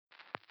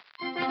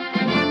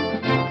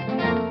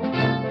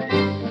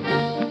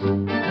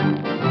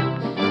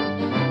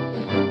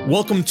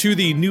Welcome to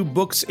the New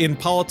Books in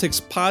Politics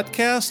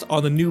podcast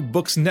on the New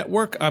Books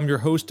Network. I'm your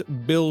host,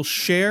 Bill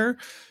Scher.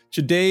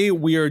 Today,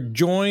 we are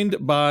joined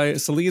by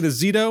Selena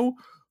Zito,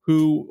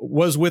 who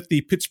was with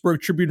the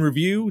Pittsburgh Tribune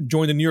Review,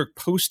 joined the New York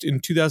Post in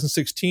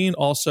 2016,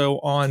 also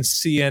on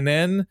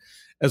CNN,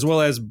 as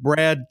well as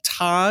Brad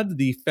Todd,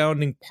 the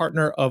founding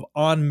partner of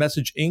On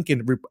Message Inc.,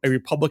 a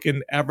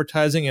Republican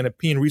advertising and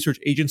opinion research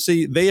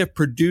agency. They have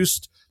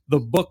produced the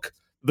book,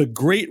 The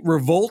Great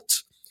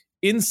Revolt: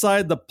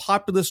 Inside the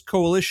Populist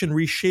Coalition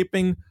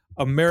Reshaping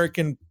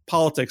American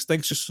Politics.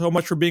 Thanks so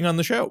much for being on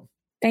the show.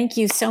 Thank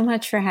you so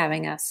much for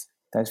having us.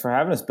 Thanks for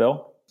having us,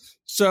 Bill.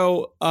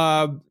 So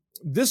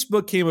this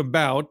book came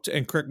about,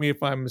 and correct me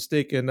if I'm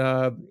mistaken,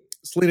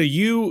 Selena,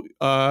 you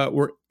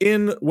were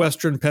in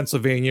Western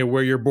Pennsylvania,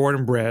 where you're born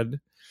and bred.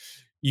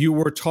 You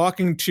were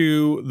talking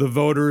to the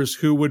voters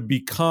who would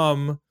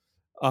become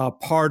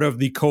part of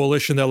the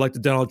coalition that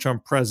elected Donald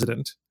Trump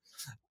president.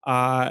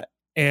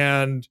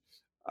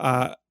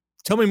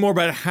 Tell me more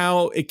about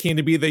how it came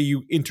to be that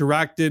you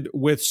interacted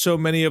with so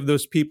many of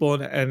those people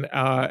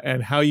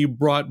and how you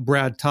brought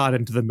Brad Todd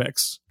into the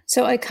mix.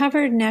 So I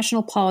covered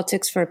national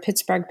politics for a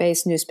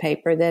Pittsburgh-based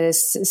newspaper that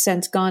has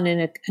since gone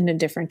in a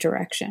different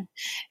direction.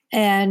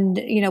 And,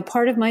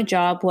 part of my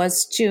job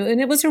was and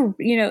it was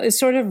it's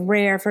sort of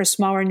rare for a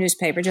smaller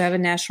newspaper to have a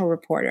national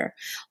reporter,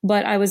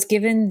 but I was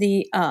given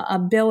the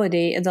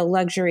ability, the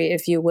luxury,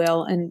 if you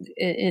will,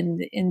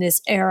 in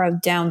this era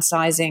of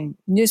downsizing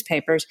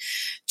newspapers,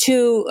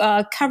 to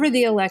cover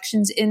the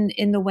elections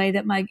in the way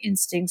that my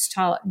instincts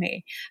taught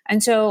me.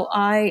 And so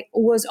I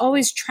was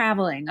always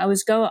traveling. I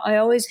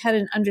always had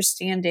an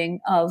understanding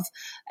of,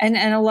 and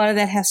a lot of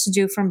that has to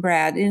do from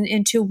Brad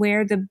into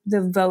where the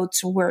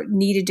votes were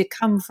needed to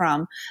come from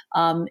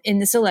in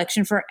this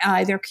election for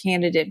either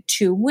candidate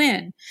to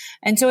win.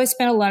 And so I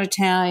spent a lot of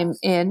time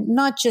in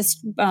not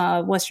just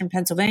Western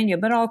Pennsylvania,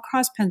 but all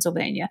across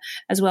Pennsylvania,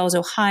 as well as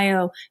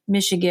Ohio,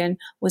 Michigan,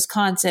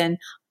 Wisconsin,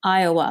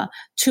 Iowa,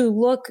 to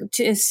look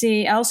to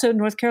see, also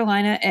North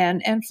Carolina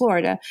and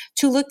Florida,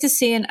 to look to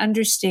see and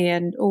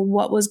understand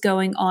what was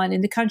going on in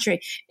the country.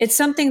 It's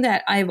something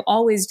that I've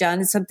always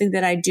done. It's something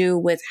that I do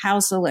with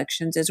House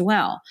elections as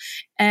well.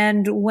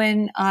 And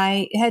when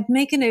I had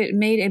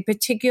made a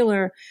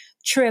particular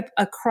trip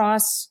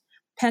across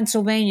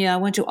Pennsylvania, I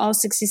went to all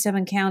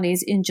 67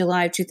 counties in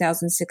July of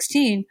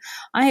 2016,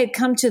 I had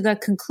come to the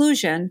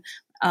conclusion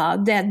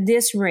that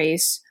this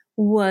race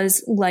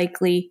was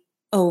likely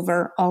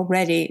over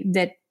already,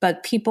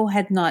 but people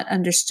had not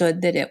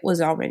understood that it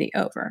was already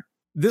over.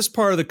 This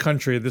part of the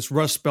country, this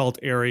Rust Belt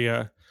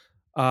area,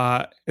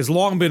 has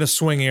long been a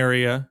swing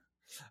area.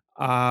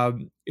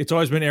 It's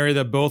always been an area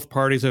that both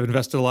parties have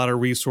invested a lot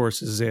of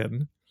resources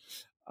in.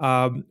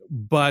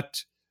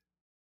 But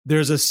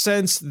there's a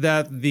sense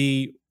that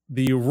the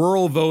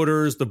rural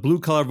voters, the blue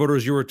collar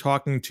voters you were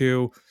talking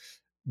to,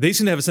 they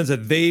seem to have a sense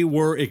that they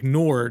were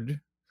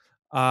ignored,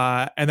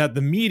 and that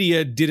the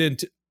media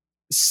didn't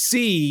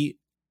see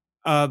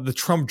the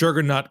Trump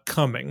juggernaut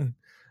coming.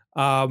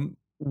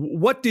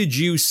 What did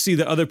you see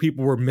that other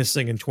people were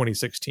missing in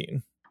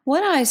 2016?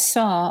 What I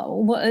saw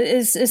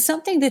is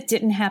something that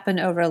didn't happen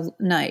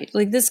overnight.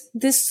 Like this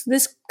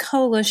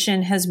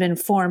coalition has been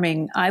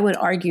forming, I would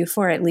argue,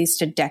 for at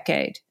least a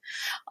decade.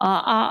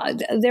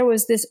 There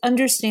was this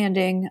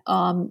understanding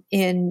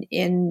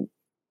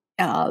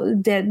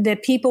that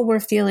people were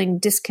feeling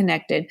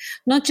disconnected,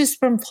 not just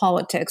from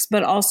politics,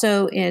 but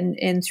also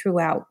in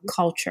throughout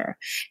culture,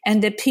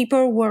 and that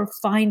people were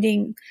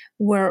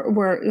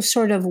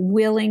sort of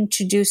willing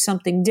to do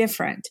something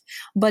different,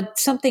 but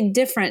something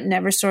different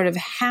never sort of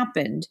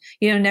happened,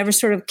 never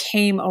sort of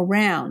came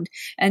around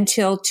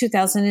until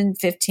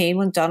 2015,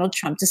 when Donald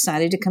Trump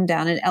decided to come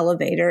down an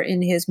elevator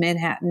in his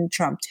Manhattan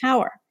Trump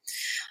Tower.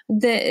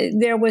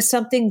 There was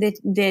something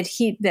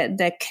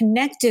that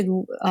connected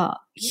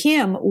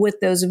him with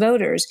those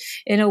voters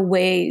in a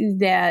way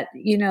that,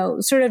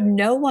 sort of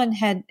no one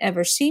had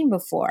ever seen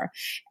before.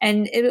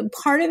 And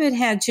part of it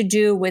had to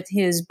do with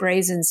his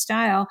brazen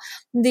style.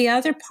 The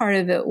other part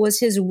of it was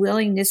his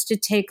willingness to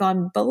take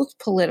on both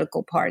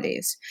political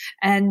parties.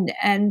 And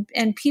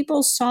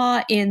people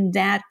saw in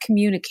that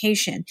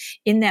communication,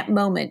 in that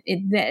moment,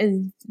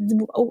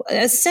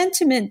 a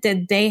sentiment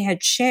that they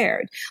had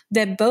shared,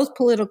 that both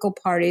political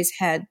parties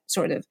had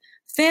sort of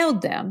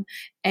failed them,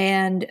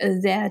 and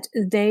that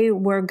they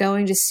were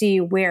going to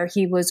see where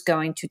he was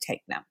going to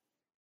take them.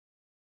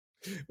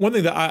 One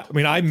thing that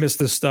I missed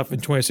this stuff in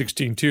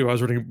 2016 too. I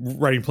was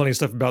writing plenty of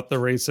stuff about the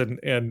race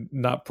and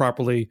not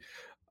properly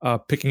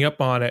picking up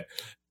on it.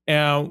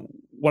 And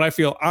what I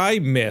feel I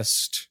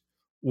missed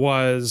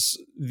was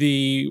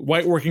the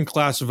white working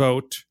class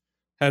vote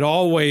had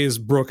always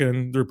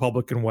broken the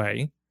Republican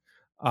way,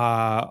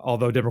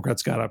 although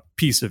Democrats got a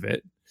piece of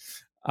it.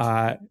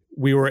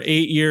 We were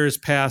 8 years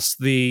past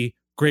the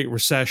Great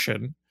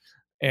Recession,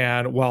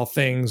 and while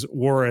things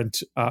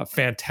weren't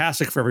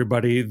fantastic for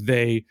everybody,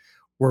 they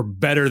were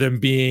better than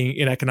being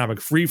in economic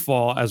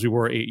freefall as we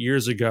were 8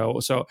 years ago.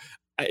 So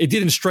it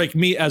didn't strike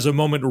me as a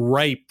moment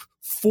ripe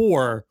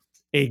for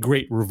a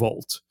great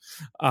revolt.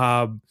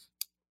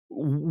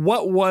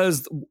 what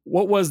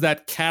was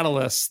that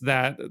catalyst,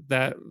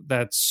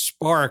 that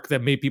spark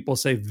that made people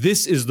say,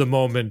 this is the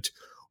moment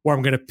where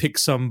I'm going to pick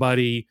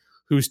somebody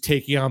who's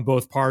taking on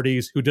both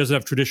parties, who doesn't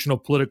have traditional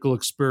political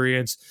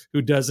experience,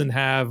 who doesn't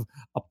have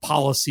a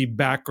policy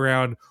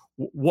background?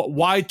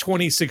 Why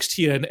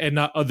 2016 and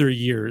not other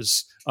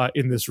years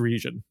in this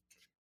region?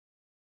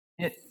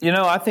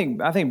 I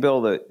think,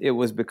 Bill, that it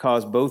was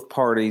because both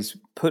parties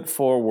put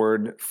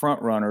forward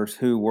front runners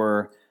who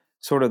were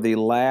sort of the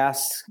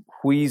last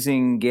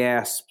wheezing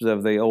gasps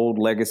of the old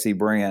legacy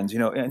brands.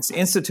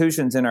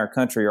 Institutions in our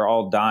country are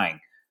all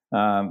dying.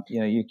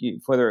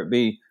 Whether it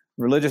be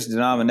religious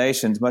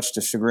denominations, much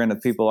to chagrin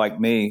of people like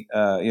me,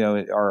 are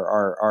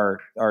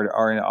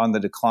on the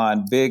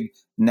decline. Big,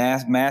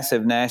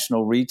 massive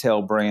national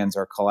retail brands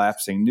are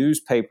collapsing.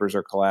 Newspapers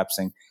are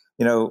collapsing.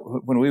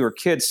 When we were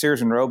kids,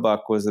 Sears and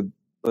Roebuck was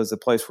the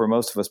place where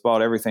most of us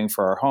bought everything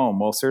for our home.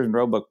 Well, Sears and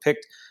Roebuck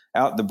picked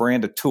out the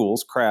brand of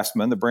tools,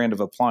 Craftsman, the brand of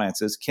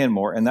appliances,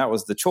 Kenmore, and that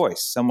was the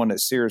choice. Someone at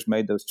Sears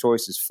made those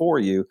choices for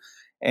you.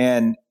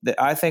 And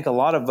I think a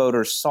lot of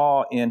voters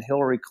saw in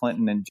Hillary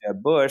Clinton and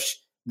Jeb Bush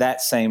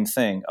that same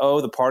thing.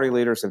 Oh, the party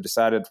leaders have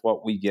decided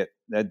what we get,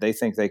 that they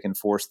think they can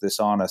force this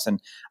on us. And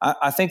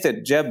I think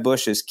that Jeb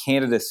Bush's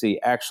candidacy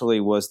actually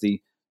was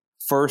the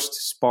first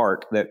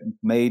spark that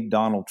made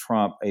Donald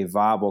Trump a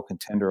viable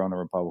contender on the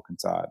Republican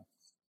side.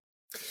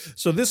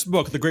 So this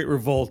book, The Great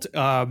Revolt,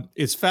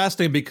 is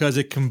fascinating because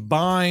it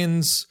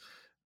combines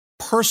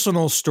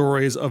personal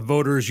stories of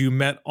voters you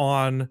met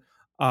on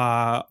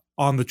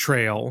the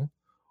trail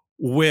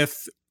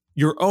with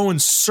your own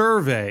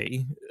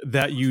survey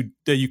that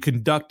you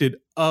conducted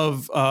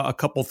of a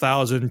couple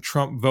thousand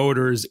Trump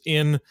voters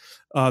in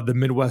the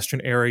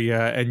Midwestern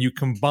area, and you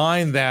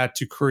combine that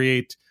to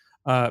create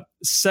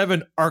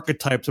 7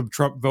 archetypes of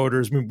Trump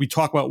voters. I mean, we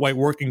talk about white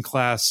working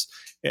class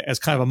as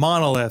kind of a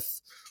monolith,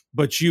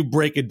 but you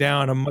break it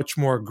down in a much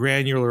more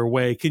granular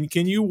way.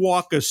 Can you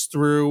walk us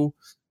through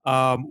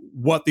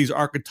what these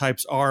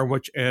archetypes are,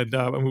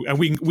 and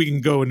we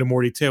can go into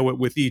more detail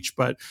with each,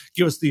 but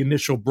give us the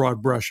initial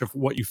broad brush of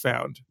what you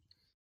found.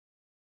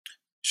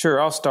 Sure,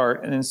 I'll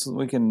start, and then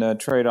we can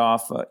trade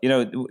off.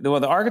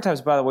 The archetypes.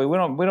 By the way,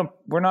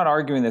 we're not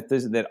arguing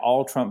that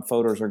all Trump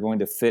voters are going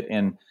to fit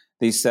in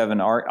these 7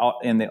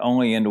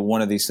 only into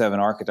one of these 7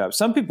 archetypes.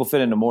 Some people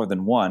fit into more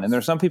than one, and there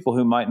are some people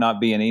who might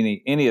not be in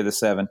any of the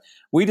 7.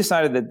 We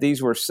decided that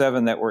these were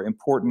 7 that were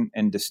important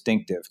and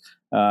distinctive.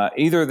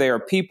 Either they are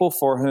people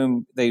for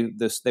whom they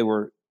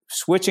were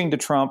switching to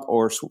Trump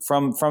or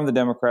from the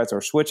Democrats, or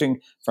switching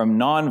from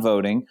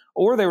non-voting,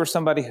 or they were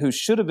somebody who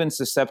should have been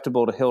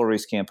susceptible to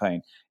Hillary's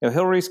campaign.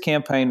 Hillary's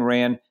campaign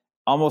ran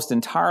almost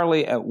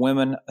entirely at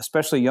women,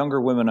 especially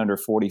younger women under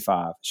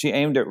 45. She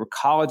aimed at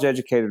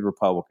college-educated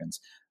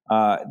Republicans.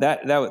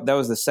 That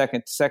was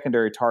the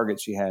secondary target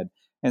she had.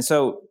 And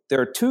so there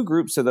are 2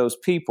 groups of those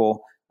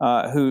people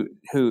who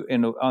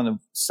on the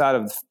side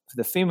of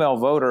the female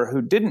voter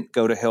who didn't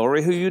go to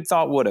Hillary, who you'd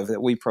thought would have,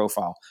 that we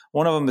profile.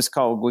 One of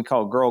them we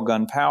call Girl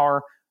Gun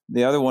Power.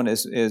 The other one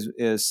is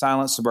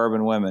Silent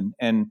Suburban Women.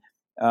 And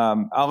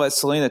I'll let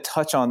Selena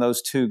touch on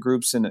those 2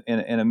 groups in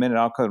a minute.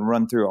 I'll go and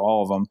run through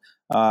all of them.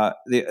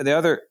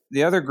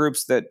 The other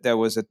groups that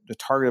was a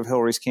target of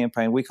Hillary's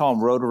campaign, we call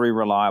them Rotary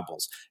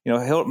Reliables.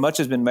 Much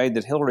has been made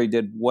that Hillary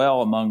did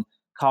well among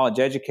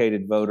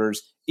college-educated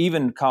voters,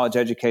 even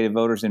college-educated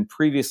voters in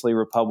previously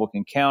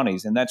Republican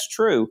counties, and that's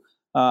true.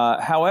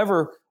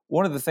 However,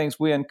 one of the things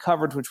we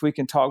uncovered, which we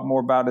can talk more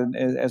about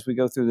as we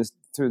go through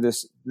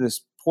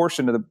this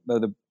portion of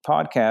the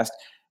podcast,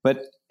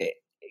 but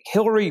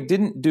Hillary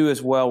didn't do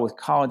as well with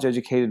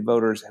college-educated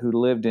voters who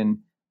lived in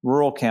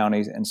rural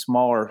counties and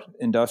smaller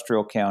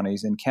industrial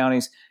counties, and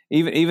counties,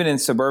 even in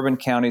suburban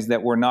counties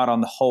that were not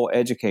on the whole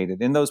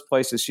educated. In those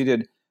places, she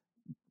did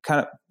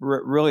kind of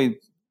really,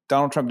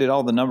 Donald Trump did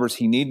all the numbers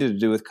he needed to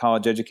do with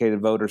college-educated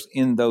voters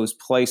in those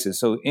places.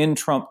 So in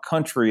Trump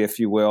country, if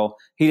you will,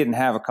 he didn't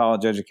have a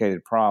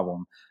college-educated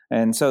problem.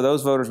 And so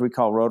those voters we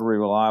call Rotary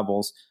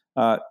Reliables.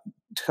 A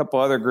couple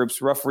other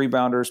groups, Rough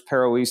Rebounders,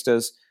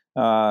 Peroistas.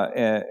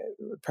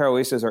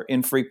 Peroistas are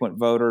infrequent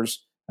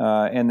voters.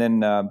 And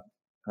then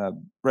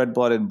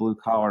red-blooded and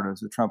blue-collared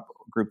is a Trump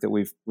group that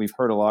we've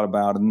heard a lot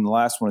about. And the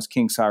last one is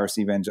King Cyrus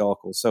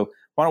Evangelicals. So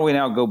why don't we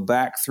now go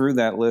back through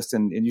that list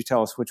and you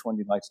tell us which one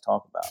you'd like to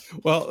talk about?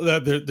 Well,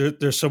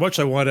 there's so much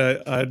I want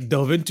to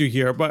delve into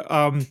here, but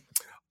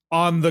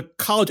on the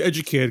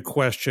college-educated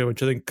question,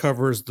 which I think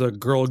covers the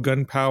Girl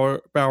Gun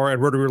Power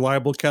and Rotary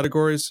Reliable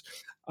categories,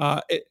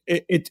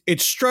 it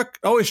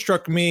always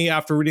struck me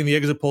after reading the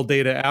exit poll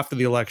data after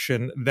the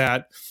election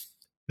that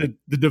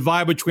the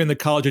divide between the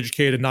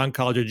college-educated and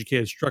non-college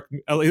educated struck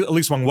me, at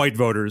least among white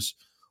voters,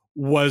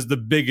 was the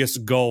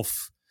biggest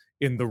gulf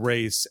in the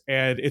race.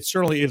 And it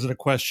certainly isn't a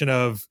question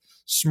of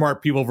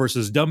smart people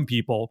versus dumb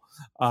people.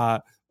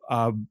 But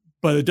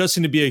it does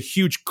seem to be a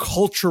huge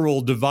cultural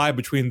divide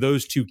between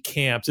those 2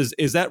 camps.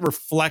 Is that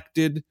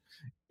reflected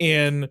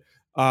in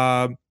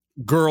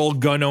girl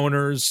gun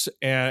owners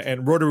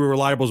and Rotary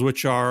Reliables,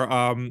 which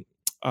are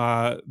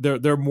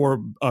they're more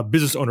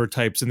business owner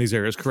types in these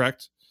areas,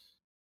 correct?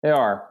 They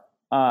are.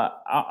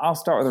 I'll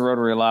start with the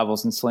rotary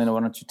reliables, and Selena,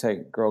 why don't you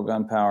take Girl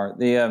Gun Power?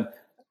 The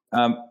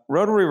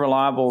rotary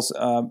reliables,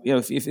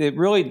 if it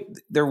really,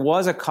 there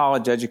was a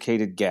college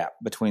educated gap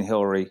between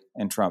Hillary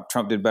and Trump.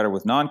 Trump did better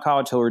with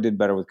non-college, Hillary did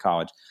better with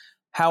college.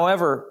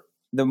 However,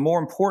 the more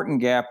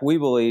important gap, we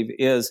believe,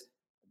 is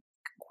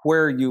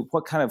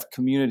what kind of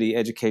community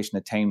education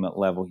attainment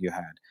level you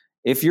had.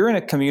 If you're in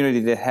a community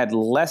that had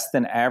less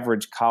than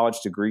average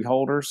college degree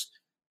holders,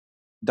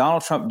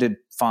 Donald Trump did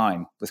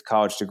fine with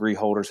college degree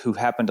holders who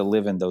happen to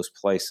live in those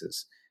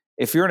places.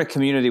 If you're in a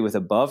community with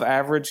above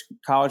average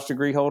college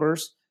degree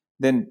holders,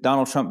 then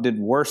Donald Trump did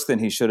worse than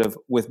he should have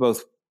with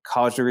both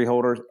college degree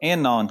holders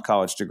and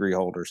non-college degree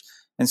holders.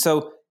 And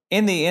so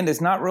in the end, it's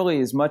not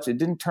really as much, it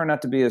didn't turn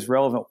out to be as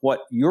relevant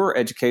what your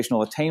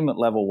educational attainment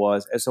level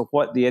was as to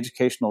what the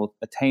educational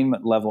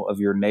attainment level of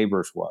your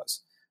neighbors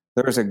was.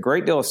 There is a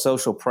great deal of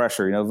social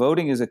pressure.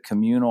 Voting is a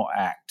communal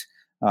act.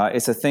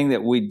 It's a thing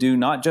that we do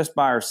not just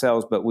by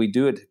ourselves, but we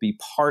do it to be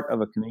part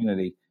of a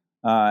community.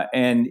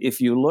 And if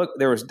you look,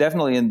 there was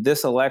definitely in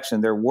this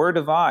election, there were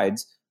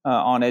divides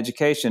on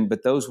education,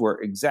 but those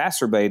were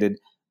exacerbated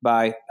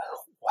by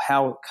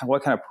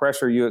what kind of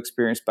pressure you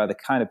experienced by the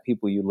kind of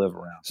people you live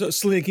around. So,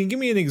 Selena, can you give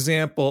me an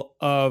example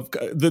of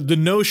the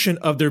notion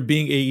of there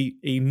being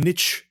a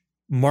niche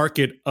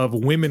market of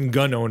women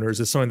gun owners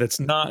is something that's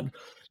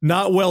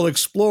not well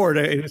explored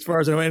as far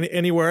as I know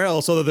anywhere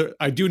else. Although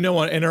I do know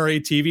on NRA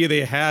TV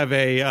they have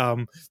a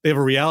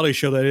reality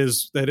show that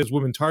is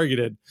women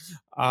targeted.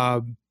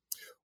 Give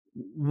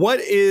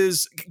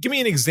me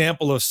an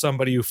example of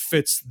somebody who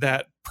fits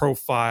that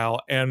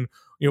profile, and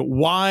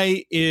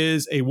why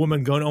is a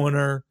woman gun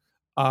owner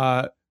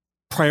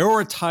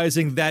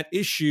prioritizing that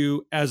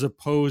issue as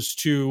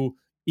opposed to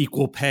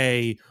equal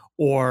pay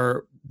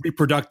or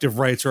reproductive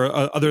rights or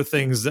other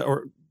things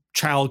or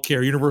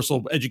childcare,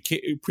 universal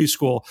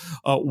preschool?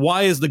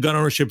 Why is the gun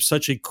ownership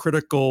such a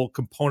critical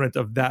component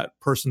of that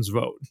person's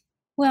vote?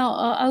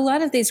 Well, a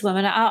lot of these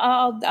women,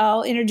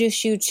 I'll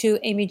introduce you to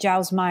Amy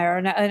Giles Meyer,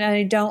 and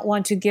I don't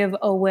want to give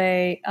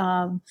away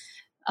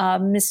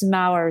Ms.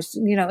 Maurer's,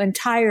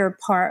 entire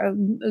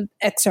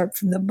excerpt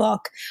from the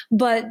book,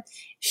 but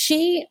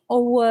she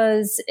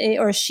is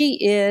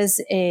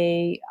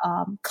a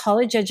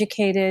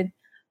college-educated,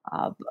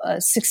 a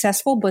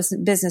successful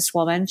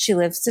businesswoman. She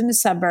lives in the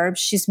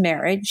suburbs. She's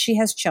married. She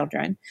has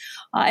children,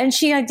 and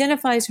she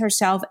identifies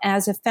herself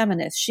as a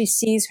feminist. She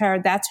sees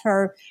that's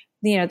her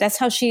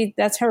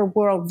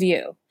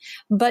worldview.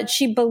 But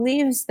she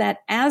believes that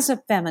as a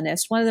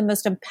feminist, one of the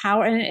most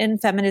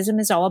and feminism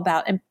is all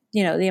about,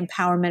 the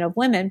empowerment of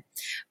women.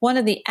 One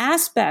of the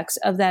aspects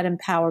of that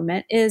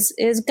empowerment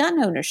is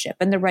gun ownership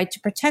and the right to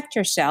protect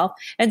yourself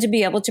and to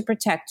be able to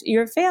protect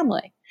your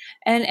family.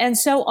 And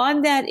so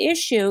on that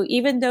issue,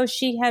 even though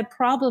she had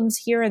problems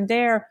here and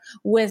there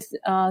with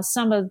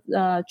some of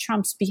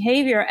Trump's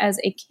behavior as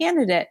a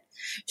candidate,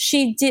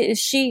 she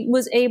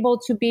was able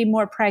to be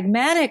more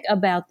pragmatic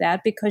about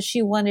that because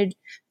she wanted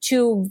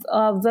to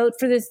vote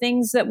for the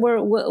things that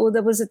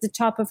was at the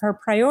top of her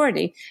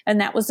priority,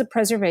 and that was the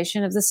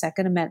preservation of the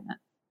Second Amendment.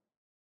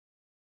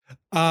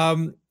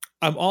 I'm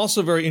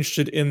also very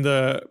interested in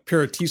the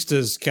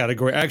Perotistas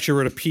category. I actually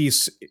wrote a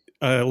piece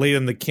late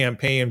in the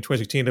campaign in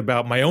 2016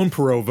 about my own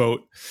Perot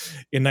vote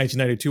in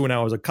 1992 when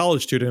I was a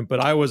college student, but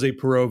I was a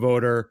Perot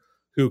voter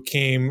who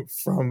came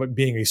from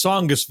being a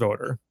Tsongas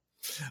voter.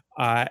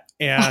 And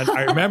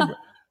I remember,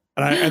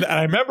 and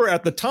I remember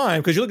at the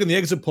time, because you look in the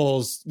exit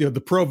polls, the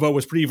Perot vote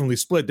was pretty evenly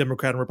split,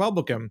 Democrat and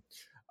Republican,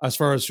 as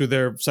far as who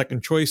their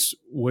second choice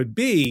would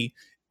be.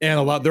 And there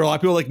are a lot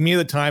of people like me at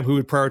the time who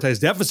would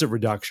prioritize deficit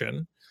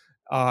reduction,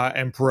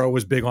 and Perot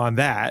was big on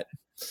that.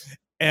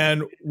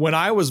 And when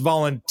I was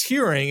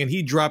volunteering and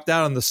he dropped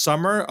out in the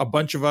summer, a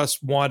bunch of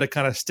us wanted to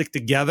kind of stick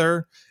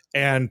together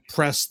and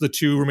press the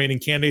two remaining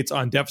candidates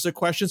on deficit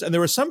questions. And there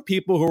were some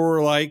people who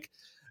were like,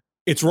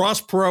 it's Ross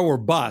Perot or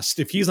bust.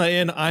 If he's not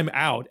in, I'm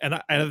out. And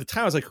at the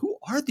time, I was like, who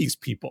are these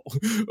people?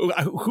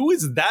 Who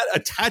is that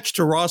attached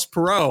to Ross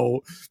Perot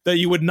that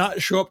you would not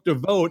show up to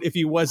vote if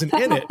he wasn't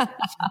in it?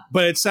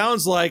 But it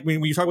sounds like,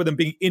 when you talk about them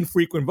being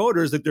infrequent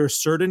voters, that there are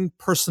certain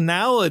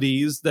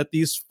personalities that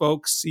these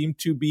folks seem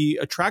to be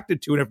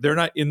attracted to. And if they're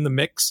not in the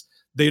mix,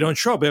 they don't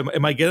show up.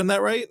 Am I getting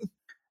that right?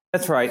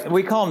 That's right.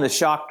 We call them the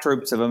shock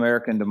troops of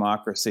American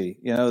democracy.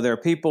 There are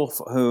people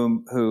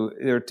who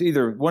they're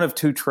either one of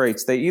two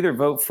traits. They either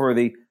vote for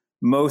the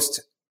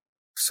most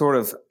sort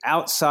of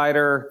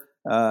outsider,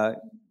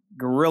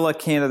 guerrilla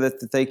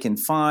candidate that they can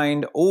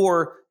find,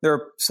 or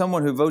they're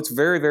someone who votes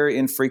very, very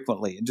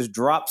infrequently and just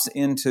drops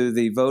into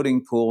the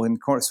voting pool in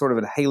sort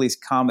of a Halley's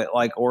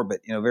Comet-like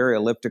orbit, very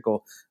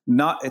elliptical.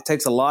 It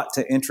takes a lot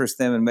to interest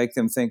them and make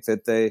them think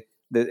that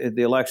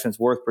the election is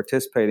worth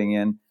participating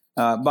in.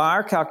 By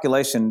our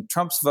calculation,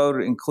 Trump's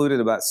vote included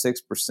about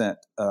 6%.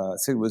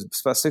 It was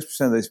about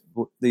 6%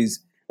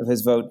 of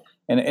his vote,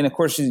 and of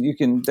course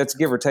that's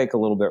give or take a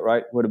little bit,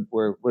 right? Would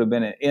have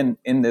been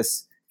in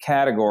this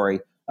category,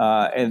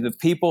 and the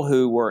people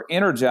who were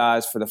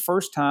energized for the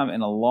first time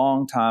in a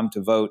long time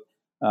to vote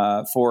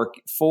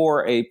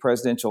for a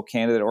presidential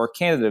candidate or a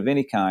candidate of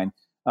any kind.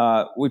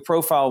 We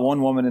profile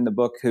one woman in the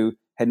book who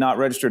had not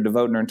registered to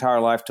vote in her entire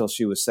life till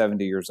she was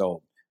 70 years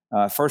old.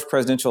 First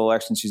presidential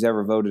election she's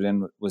ever voted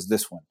in was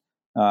this one.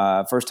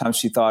 First time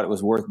she thought it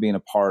was worth being a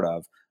part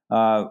of.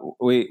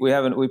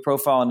 We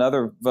profile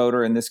another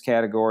voter in this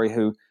category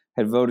who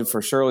had voted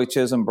for Shirley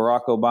Chisholm,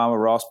 Barack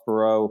Obama, Ross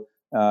Perot,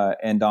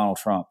 and Donald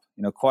Trump.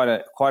 Quite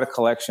a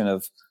collection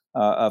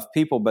of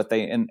people, but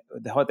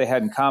what they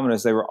had in common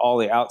is they were all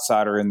the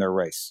outsider in their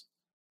race,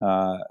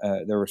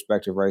 their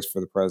respective race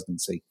for the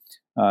presidency.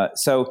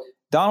 So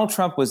Donald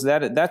Trump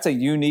that's a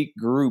unique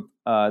group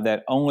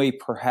that only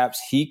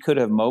perhaps he could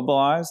have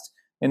mobilized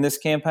in this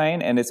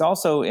campaign. And it's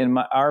also, in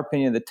our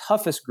opinion, the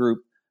toughest group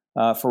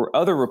for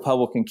other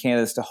Republican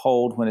candidates to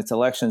hold when it's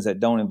elections that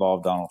don't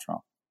involve Donald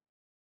Trump.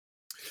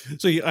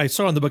 So I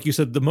saw in the book you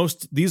said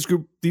these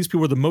people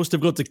were the most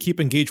difficult to keep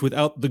engaged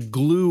without the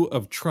glue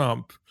of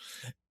Trump.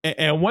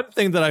 And one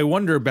thing that I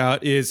wonder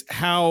about is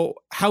how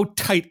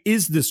tight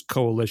is this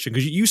coalition?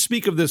 Because you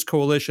speak of this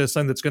coalition as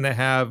something that's going to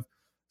have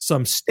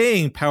some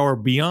staying power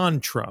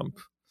beyond Trump.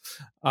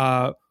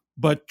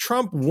 But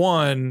Trump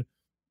won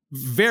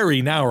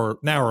very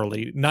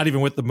narrowly, not even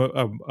with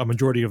a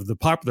majority of the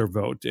popular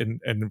vote,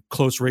 and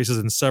close races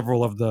in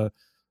several of the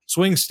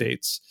swing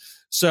states.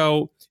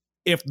 So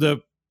if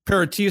the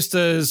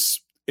Perotistas,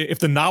 if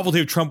the novelty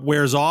of Trump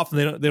wears off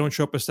and they don't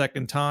show up a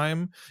second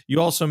time,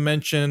 you also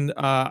mentioned,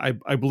 I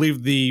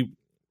believe, the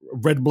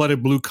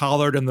red-blooded,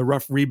 blue-collared, and the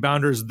rough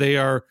rebounders. They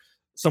are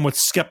somewhat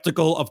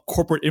skeptical of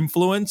corporate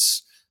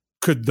influence.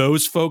 Could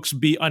those folks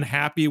be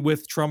unhappy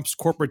with Trump's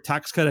corporate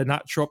tax cut and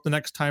not show up the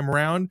next time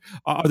around?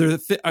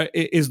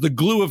 Is the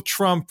glue of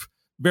Trump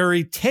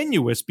very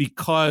tenuous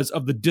because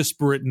of the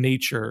disparate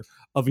nature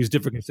of these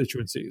different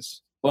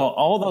constituencies? Well,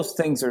 all those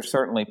things are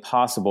certainly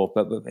possible,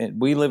 but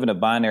we live in a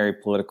binary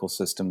political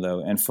system,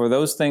 though. And for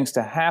those things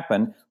to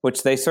happen,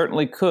 which they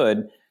certainly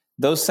could,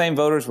 those same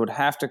voters would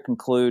have to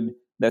conclude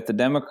that the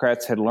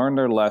Democrats had learned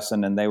their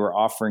lesson and they were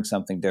offering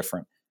something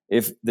different.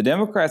 If the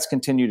Democrats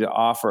continue to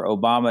offer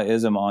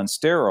Obamaism on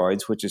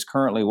steroids, which is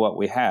currently what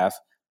we have,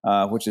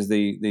 which is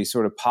the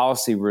sort of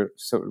policy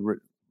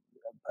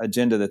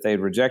agenda that they had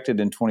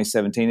rejected in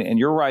 2017, and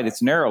you're right,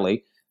 it's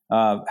narrowly.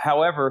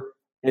 However,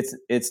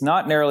 it's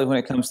not narrowly when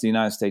it comes to the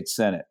United States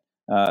Senate,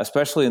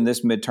 especially in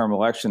this midterm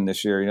election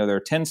this year. There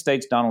are 10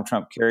 states Donald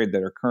Trump carried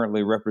that are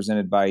currently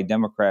represented by a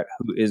Democrat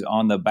who is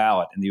on the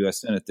ballot in the U.S.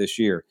 Senate this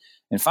year.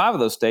 In 5 of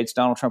those states,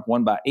 Donald Trump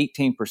won by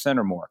 18%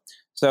 or more.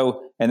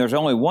 So, and there's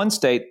only one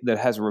state that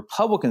has a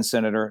Republican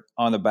senator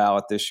on the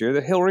ballot this year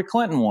that Hillary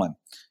Clinton won.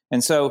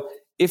 And so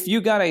if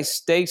you got a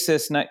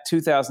stasis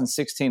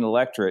 2016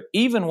 electorate,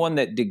 even one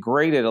that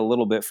degraded a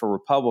little bit for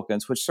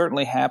Republicans, which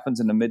certainly happens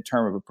in the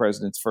midterm of a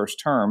president's first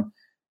term,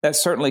 that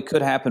certainly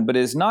could happen. But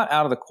it is not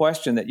out of the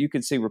question that you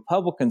could see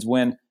Republicans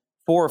win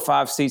 4 or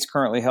 5 seats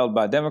currently held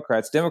by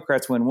Democrats.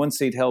 Democrats win 1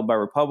 seat held by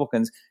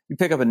Republicans. You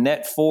pick up a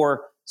net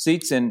 4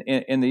 seats in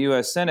the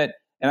U.S. Senate.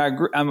 And I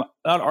agree, I'm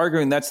not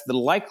arguing that's the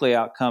likely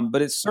outcome,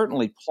 but it's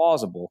certainly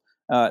plausible.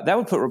 That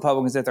would put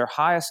Republicans at their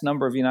highest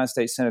number of United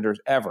States senators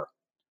ever.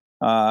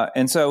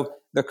 And so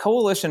the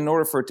coalition, in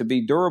order for it to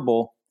be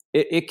durable,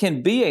 it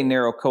can be a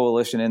narrow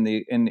coalition in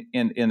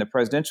the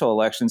presidential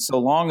election, so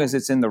long as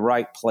it's in the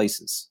right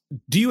places.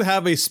 Do you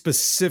have a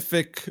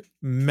specific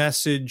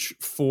message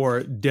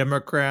for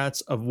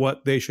Democrats of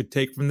what they should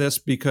take from this?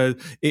 Because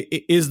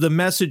it is the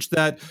message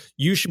that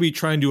you should be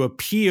trying to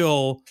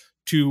appeal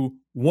to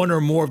one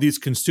or more of these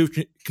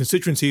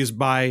constituencies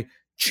by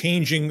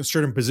changing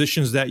certain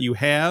positions that you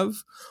have?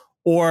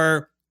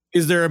 Or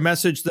is there a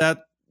message that,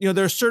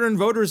 there are certain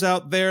voters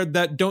out there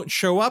that don't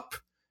show up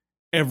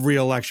every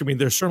election? I mean,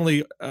 there's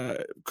certainly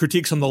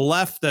critiques on the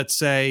left that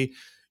say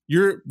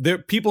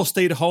people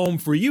stayed home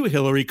for you,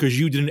 Hillary, because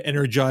you didn't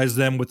energize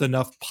them with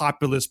enough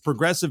populist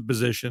progressive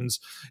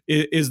positions.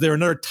 Is there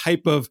another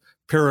type of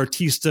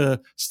Perotista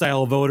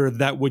style voter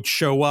that would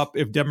show up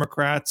if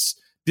Democrats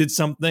did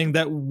something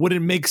that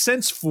wouldn't make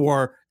sense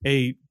for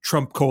a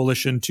Trump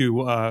coalition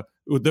a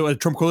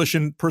Trump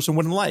coalition person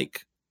wouldn't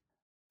like?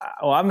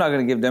 Well, I'm not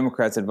going to give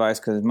Democrats advice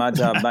because my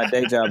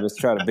day job is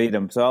to try to beat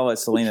them. So I'll let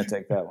Selena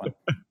take that one.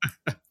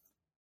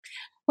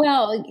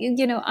 Well,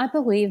 I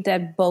believe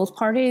that both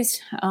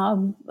parties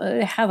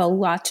have a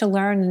lot to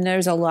learn, and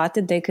there's a lot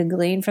that they could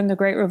glean from the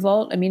Great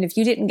Revolt. I mean, if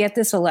you didn't get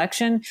this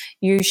election,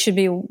 you should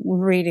be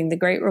reading the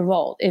Great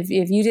Revolt. If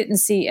you didn't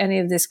see any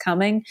of this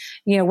coming,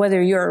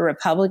 whether you're a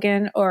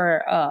Republican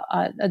or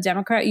a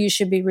Democrat, you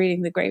should be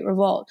reading the Great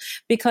Revolt,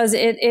 because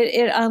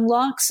it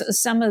unlocks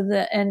some of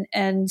the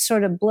and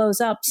sort of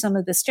blows up some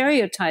of the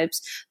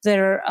stereotypes that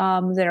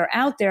are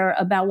out there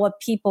about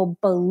what people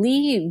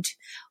believed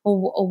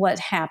what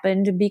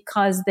happened,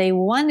 because they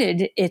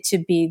wanted it to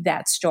be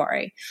that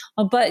story.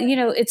 But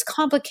it's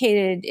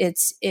complicated.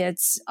 It's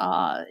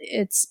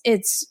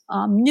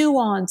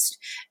nuanced,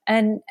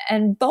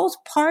 and both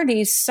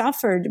parties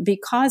suffered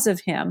because of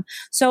him.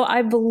 So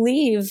I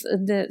believe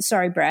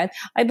Brad,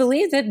 I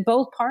believe that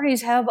both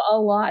parties have a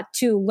lot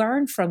to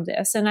learn from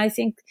this, and I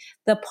think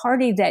the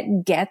party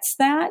that gets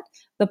that,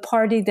 the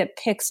party that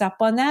picks up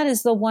on that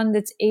is the one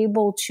that's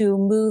able to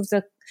move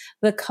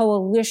the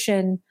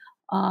coalition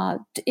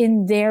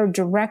in their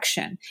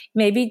direction,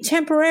 maybe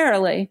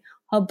temporarily,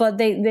 but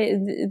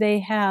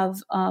they have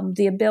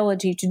the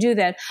ability to do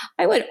that.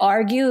 I would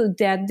argue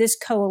that this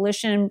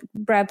coalition,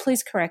 Brad,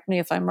 please correct me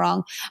if I'm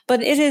wrong,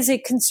 but it is a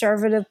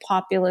conservative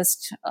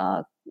populist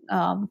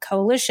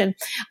coalition.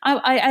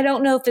 I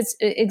don't know if it's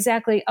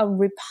exactly a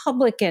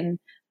Republican,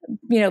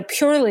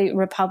 purely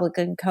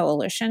Republican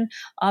coalition,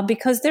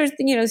 because there's,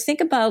 think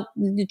about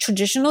the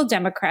traditional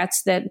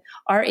Democrats that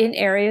are in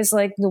areas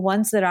like the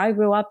ones that I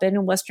grew up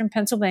in Western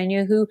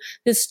Pennsylvania, who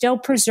still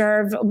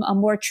preserve a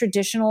more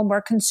traditional,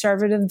 more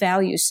conservative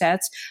value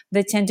sets.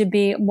 They tend to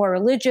be more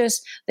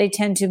religious. They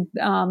tend to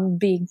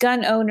be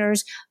gun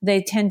owners.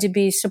 They tend to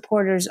be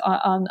supporters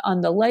on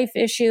the life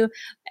issue.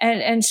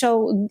 And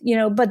so,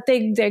 but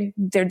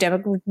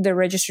they're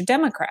registered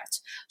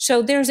Democrats.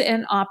 So there's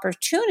an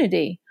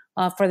opportunity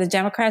for the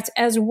Democrats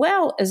as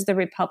well as the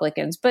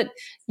Republicans. But,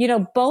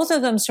 both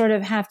of them sort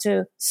of have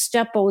to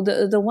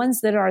the ones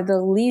that are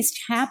the least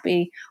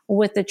happy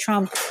with the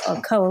Trump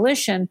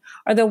coalition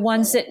are the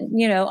ones that,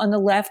 on the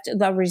left,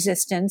 the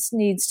resistance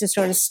needs to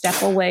sort of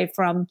step away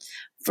from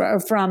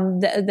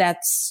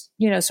that's,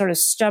 sort of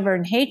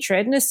stubborn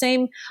hatred. And the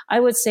same, I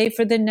would say,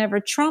 for the Never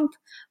Trump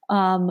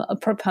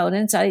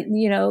proponents.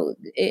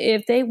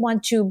 If they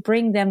want to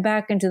bring them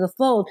back into the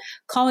fold,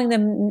 calling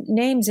them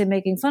names and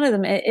making fun of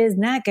them is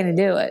not going to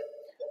do it.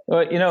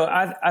 Well,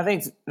 I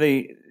think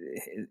the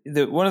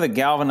one of the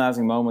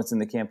galvanizing moments in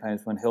the campaign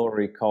is when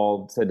Hillary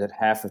said that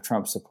half of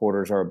Trump's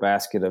supporters are a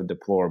basket of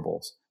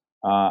deplorables.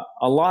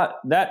 A lot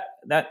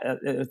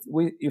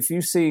if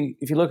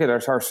you look at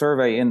our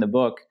survey in the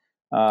book,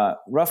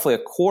 roughly a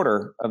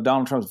quarter of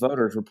Donald Trump's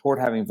voters report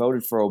having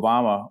voted for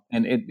Obama,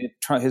 and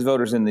his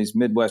voters in these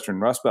Midwestern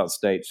Rust Belt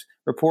states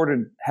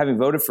reported having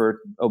voted for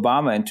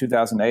Obama in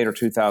 2008 or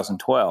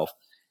 2012.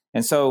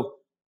 And so,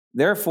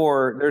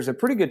 therefore, there's a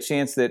pretty good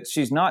chance that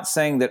she's not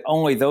saying that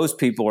only those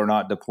people are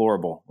not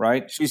deplorable,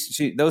 right?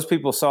 Those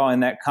people saw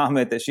in that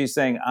comment that she's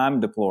saying, I'm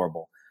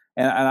deplorable.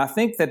 And I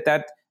think that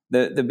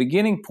the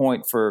beginning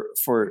point for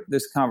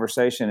this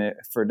conversation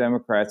for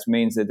Democrats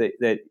means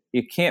that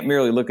you can't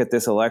merely look at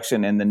this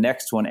election and the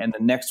next one and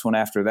the next one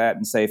after that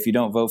and say, if you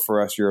don't vote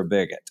for us, you're a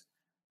bigot.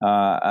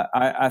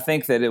 I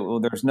think that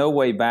there's no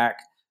way back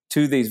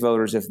to these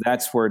voters if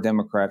that's where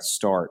Democrats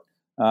start.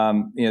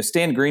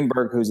 Stan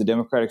Greenberg, who's a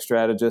Democratic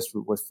strategist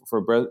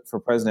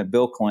for President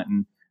Bill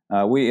Clinton,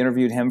 we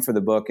interviewed him for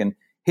the book, and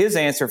his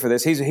answer for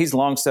this, he's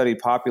long studied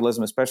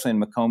populism, especially in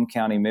Macomb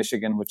County,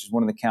 Michigan, which is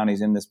one of the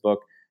counties in this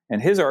book.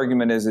 And his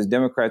argument is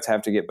Democrats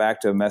have to get back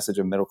to a message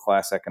of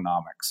middle-class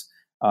economics,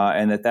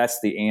 and that's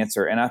the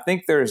answer. And I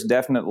think there's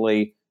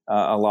definitely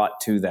a lot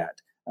to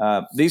that.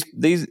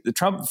 The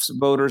Trump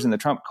voters and the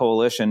Trump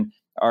coalition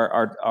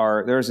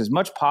are there's as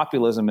much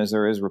populism as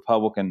there is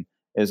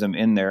Republicanism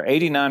in there.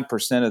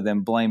 89% of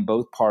them blame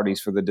both parties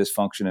for the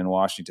dysfunction in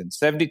Washington.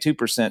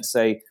 72%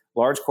 say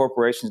large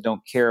corporations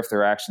don't care if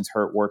their actions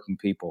hurt working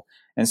people.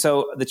 And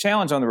so the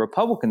challenge on the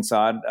Republican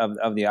side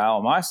of the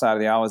aisle, my side of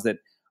the aisle, is that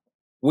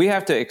we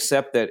have to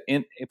accept that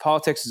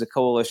politics is a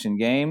coalition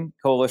game.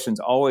 Coalitions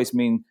always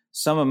mean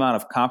some amount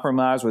of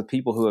compromise with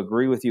people who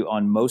agree with you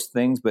on most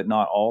things, but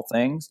not all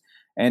things.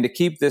 And to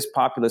keep this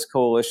populist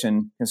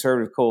coalition,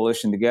 conservative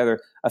coalition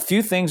together, a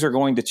few things are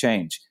going to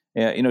change.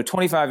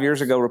 25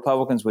 years ago,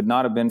 Republicans would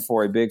not have been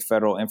for a big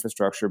federal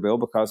infrastructure bill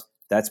because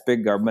that's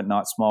big government,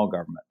 not small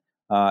government.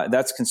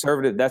 That's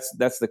conservative.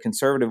 That's the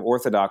conservative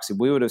orthodoxy.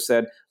 We would have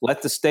said,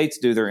 let the states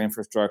do their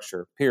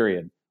infrastructure,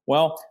 period.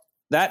 Well,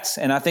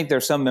 and I think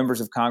there's some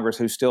members of Congress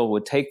who still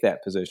would take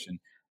that position.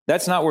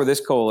 That's not where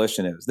this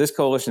coalition is. This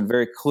coalition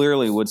very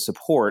clearly would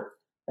support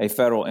a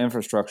federal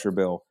infrastructure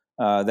bill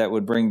that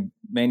would bring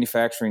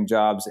manufacturing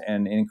jobs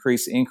and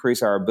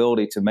increase our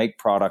ability to make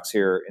products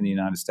here in the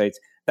United States.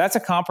 That's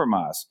a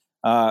compromise.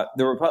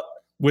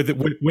 Would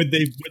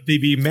they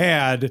be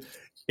mad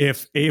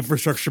if an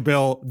infrastructure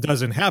bill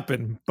doesn't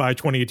happen by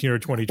 2018 or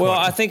 2020? Well,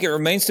 I think it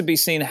remains to be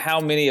seen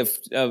how many of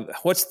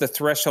what's the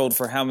threshold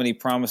for how many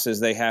promises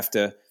they have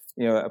to.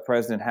 A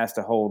president has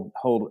to hold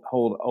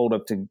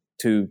up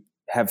to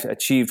have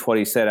achieved what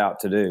he set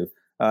out to do.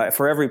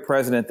 For every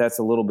president, that's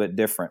a little bit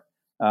different.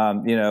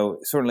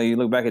 Certainly you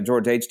look back at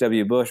George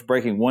H.W. Bush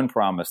breaking one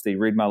promise, the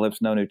read my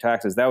lips, no new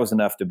taxes. That was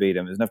enough to beat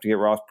him. It was enough to get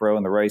Ross Perot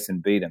in the race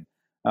and beat him.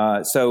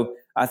 So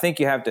I think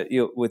you have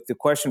to, with the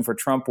question for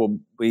Trump will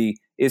be,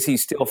 is he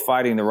still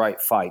fighting the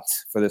right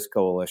fights for this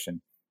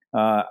coalition?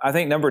 I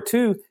think number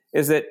two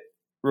is that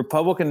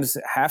Republicans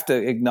have to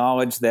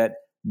acknowledge that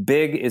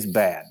big is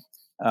bad.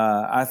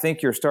 I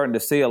think you're starting to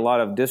see a lot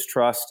of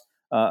distrust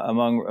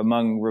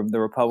among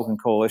the Republican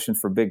coalition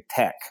for big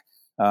tech.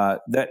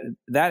 That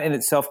in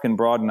itself can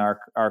broaden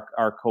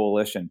our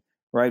coalition,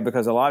 right?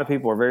 Because a lot of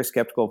people are very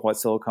skeptical of what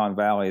Silicon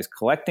Valley is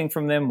collecting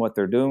from them, what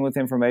they're doing with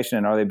information,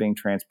 and are they being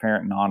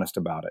transparent and honest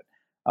about it?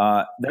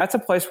 That's a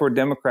place where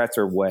Democrats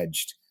are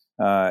wedged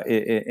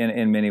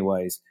in many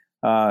ways.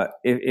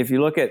 if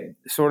you look at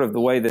sort of the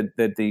way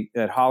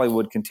that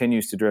Hollywood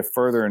continues to drift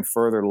further and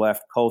further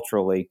left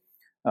culturally,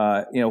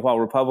 while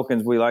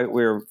Republicans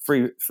we're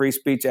free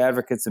speech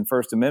advocates and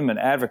First Amendment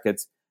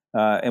advocates,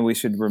 and we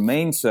should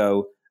remain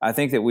so. I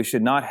think that we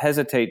should not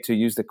hesitate to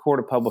use the court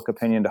of public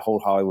opinion to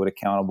hold Hollywood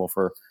accountable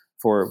for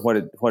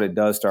what it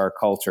does to our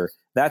culture.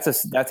 That's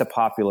a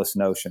populist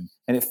notion,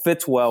 and it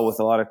fits well with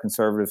a lot of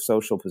conservative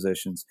social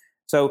positions.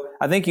 So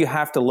I think you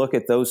have to look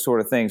at those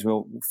sort of things.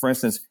 Well, for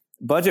instance,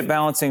 budget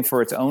balancing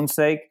for its own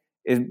sake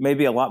is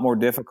maybe a lot more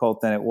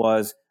difficult than it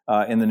was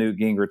in the Newt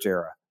Gingrich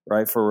era,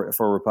 right? For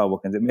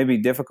Republicans, it may be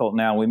difficult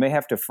now. We may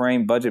have to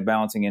frame budget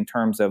balancing in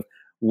terms of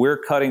we're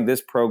cutting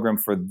this program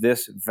for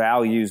this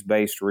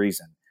values-based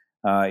reason.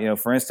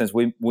 For instance,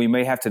 we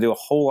may have to do a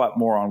whole lot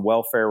more on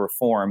welfare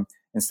reform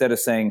instead of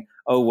saying,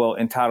 oh, well,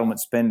 entitlement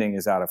spending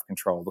is out of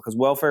control, because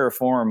welfare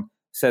reform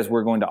says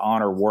we're going to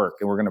honor work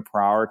and we're going to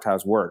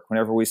prioritize work.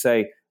 Whenever we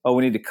say, oh,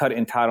 we need to cut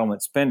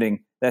entitlement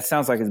spending, that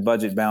sounds like it's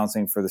budget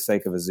balancing for the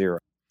sake of a zero.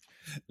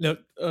 Now,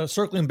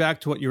 circling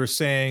back to what you were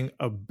saying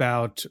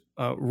about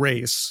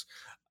race,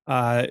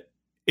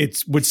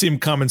 it would seem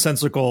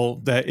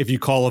commonsensical that if you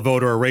call a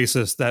voter a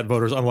racist, that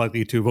voter is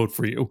unlikely to vote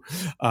for you.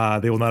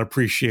 They will not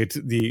appreciate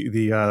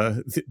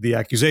the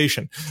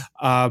accusation.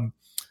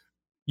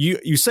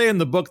 You say in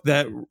the book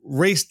that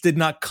race did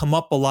not come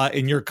up a lot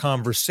in your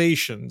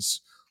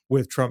conversations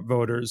with Trump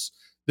voters.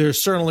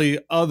 There's certainly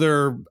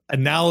other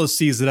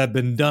analyses that have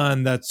been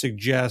done that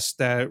suggest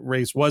that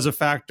race was a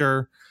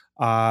factor,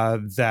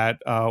 that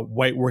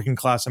white working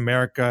class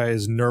America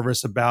is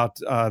nervous about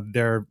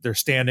their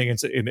standing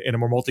in a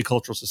more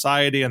multicultural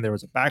society, and there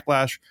was a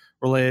backlash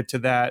related to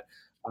that.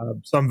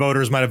 Some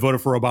voters might have voted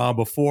for Obama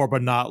before,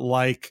 but not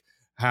like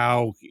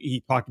how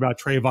he talked about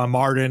Trayvon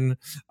Martin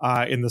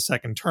in the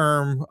second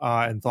term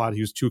and thought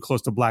he was too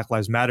close to Black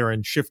Lives Matter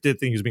and shifted,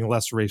 thinking he was being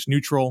less race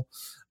neutral.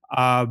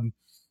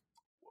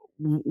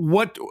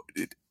 What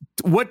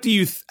do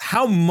you,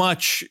 how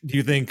much do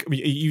you think, I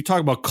mean, you talk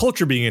about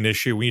culture being an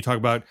issue when you talk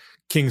about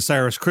King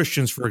Cyrus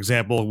Christians, for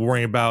example,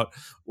 worrying about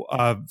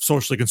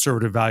socially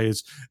conservative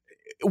values.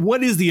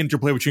 What is the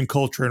interplay between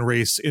culture and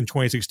race in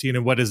 2016,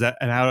 and what is that,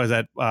 and how does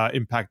that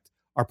impact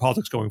our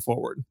politics going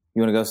forward?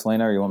 You want to go,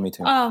 Selena, or you want me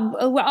to?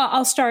 Well,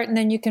 I'll start, and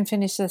then you can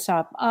finish this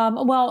up.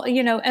 Well,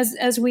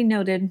 as we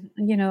noted,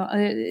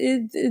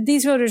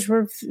 these voters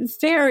were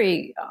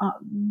very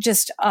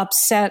just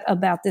upset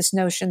about this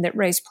notion that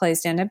race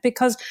plays in it,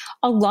 because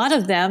a lot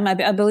of them,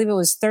 I believe it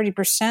was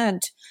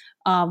 30%,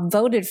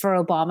 voted for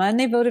Obama, and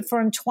they voted for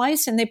him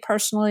twice, and they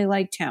personally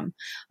liked him.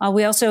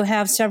 We also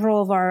have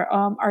several of our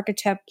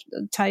architect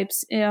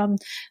types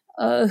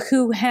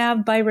who have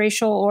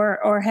biracial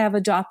or have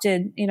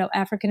adopted,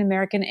 African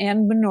American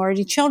and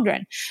minority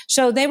children.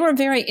 So they were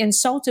very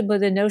insulted by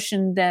the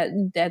notion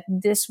that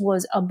this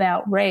was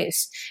about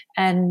race,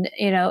 and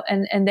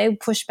they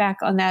pushed back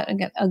on that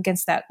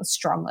against that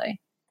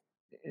strongly.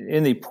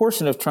 In the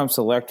portion of Trump's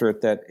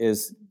electorate that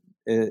is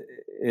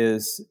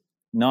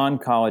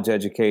non-college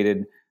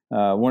educated,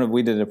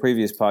 we did a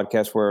previous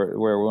podcast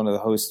where one of the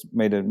hosts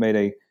made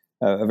a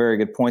very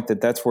good point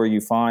that's where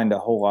you find a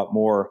whole lot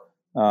more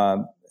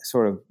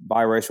sort of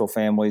biracial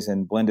families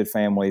and blended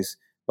families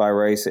by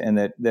race, and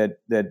that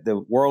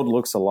the world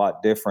looks a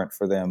lot different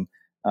for them.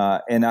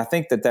 And I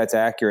think that's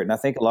accurate. And I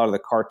think a lot of the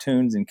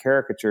cartoons and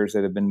caricatures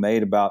that have been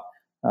made about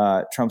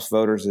Trump's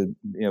voters,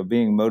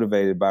 being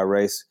motivated by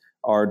race,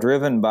 are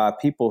driven by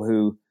people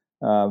who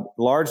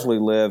largely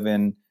live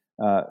in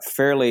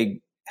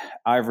fairly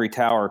ivory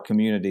tower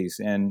communities,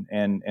 and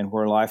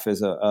where life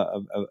is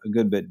a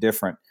good bit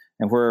different,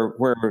 and where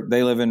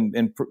they live in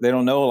they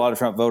don't know a lot of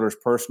Trump voters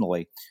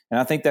personally. And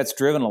I think that's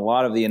driven a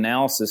lot of the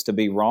analysis to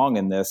be wrong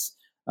in this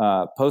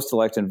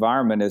post-election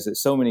environment, is that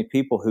so many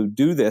people who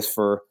do this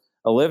for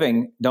a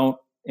living don't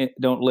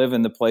live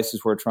in the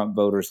places where Trump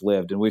voters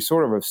lived. And we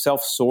sort of have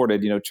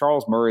self-sorted.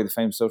 Charles Murray, the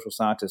famous social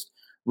scientist,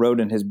 wrote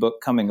in his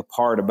book Coming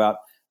Apart about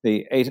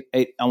the 8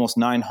 to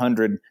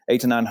 900,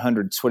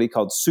 what he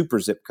called super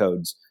zip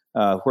codes,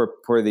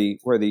 where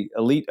the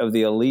elite of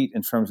the elite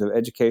in terms of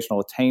educational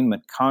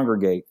attainment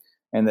congregate,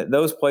 and that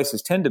those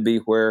places tend to be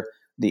where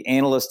the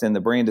analysts and the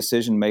brain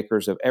decision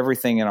makers of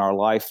everything in our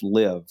life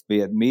live,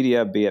 be it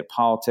media, be it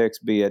politics,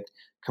 be it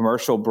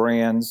commercial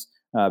brands,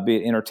 be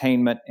it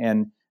entertainment,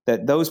 and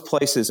that those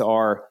places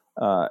are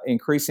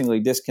increasingly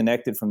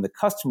disconnected from the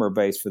customer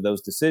base for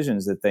those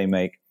decisions that they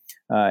make.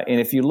 And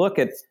if you look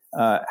at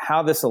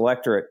how this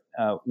electorate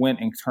went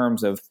in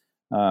terms of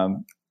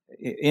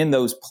in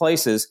those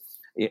places,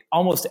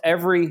 almost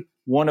every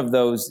one of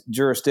those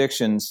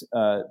jurisdictions,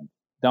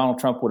 Donald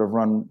Trump would have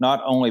run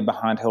not only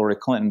behind Hillary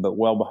Clinton, but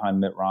well behind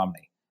Mitt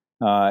Romney.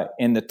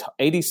 In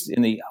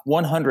the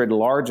 100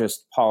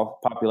 largest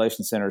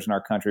population centers in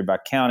our country by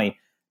county,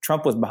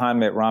 Trump was behind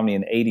Mitt Romney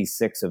in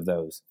 86 of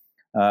those.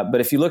 But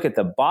if you look at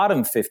the bottom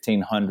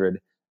 1,500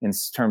 in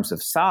terms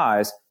of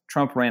size,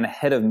 Trump ran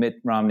ahead of Mitt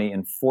Romney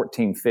in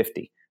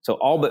 1,450. So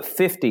all but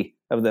 50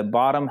 of the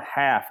bottom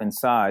half in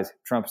size,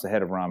 Trump's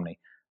ahead of Romney.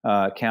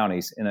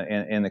 counties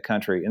in the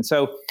country. And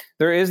so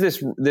there is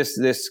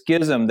this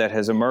schism that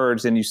has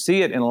emerged, and you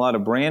see it in a lot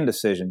of brand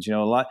decisions.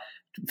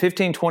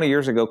 15, 20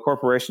 years ago,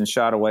 corporations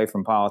shied away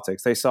from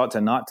politics. They sought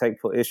to not take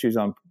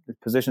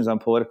positions on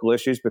political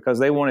issues because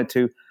they wanted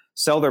to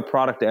sell their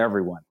product to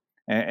everyone.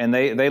 And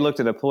they looked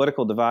at a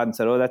political divide and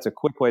said, oh, that's a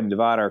quick way to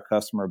divide our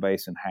customer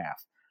base in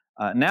half.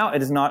 Now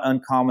it is not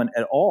uncommon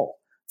at all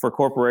for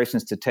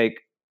corporations to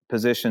take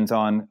positions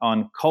on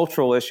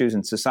cultural issues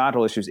and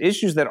societal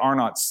issues that are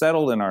not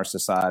settled in our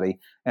society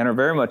and are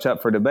very much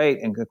up for debate.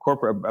 And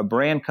a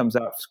brand comes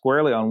out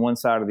squarely on one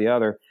side or the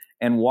other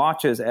and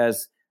watches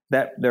as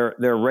that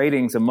their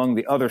ratings among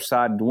the other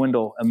side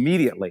dwindle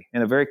immediately.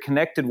 In a very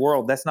connected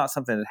world, that's not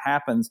something that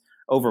happens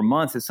over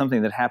months. It's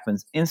something that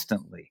happens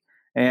instantly.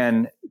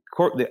 And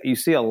you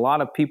see a lot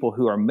of people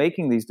who are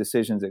making these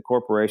decisions at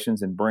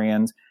corporations and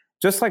brands,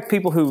 just like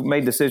people who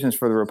made decisions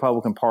for the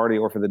Republican Party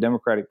or for the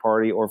Democratic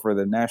Party or for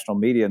the national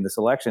media in this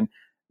election.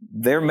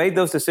 They're made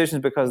those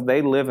decisions because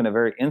they live in a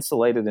very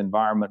insulated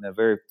environment, in a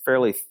very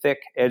fairly thick,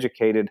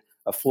 educated,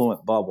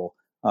 affluent bubble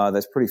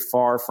that's pretty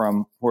far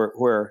from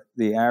where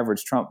the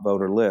average Trump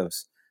voter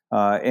lives.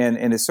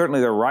 And it's certainly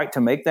their right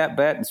to make that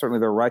bet, and certainly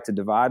their right to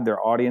divide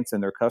their audience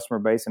and their customer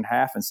base in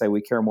half and say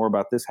we care more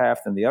about this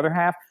half than the other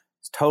half.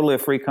 It's totally a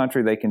free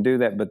country. They can do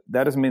that, but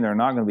that doesn't mean there are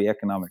not going to be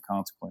economic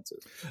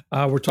consequences.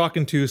 We're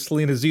talking to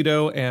Selena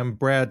Zito and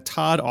Brad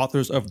Todd,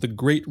 authors of The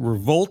Great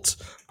Revolt,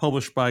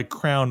 published by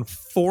Crown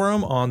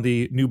Forum on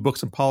the New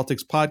Books and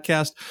Politics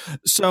podcast.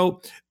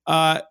 So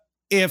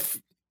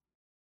if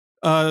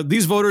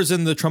these voters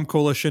in the Trump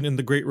coalition in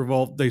The Great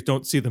Revolt, they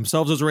don't see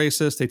themselves as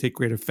racist, they take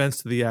great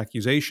offense to the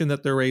accusation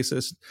that they're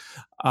racist,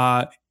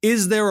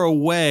 is there a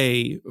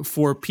way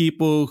for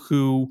people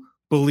who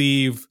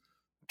believe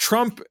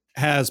Trump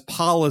has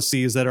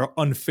policies that are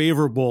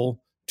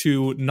unfavorable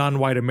to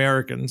non-white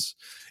Americans,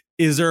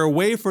 is there a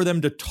way for them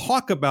to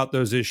talk about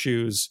those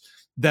issues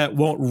that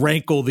won't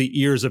rankle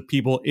the ears of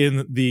people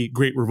in the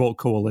Great Revolt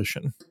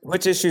coalition?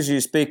 Which issues do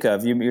you speak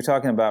of? You're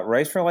talking about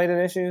race-related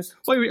issues?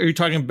 Well, are you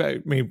talking about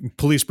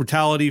police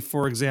brutality,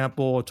 for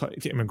example?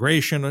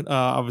 Immigration,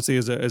 obviously,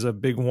 is a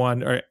big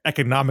one, or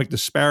economic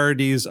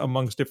disparities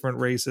amongst different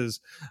races.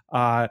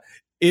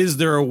 Is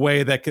there a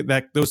way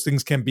that those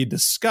things can be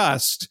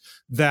discussed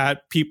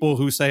that people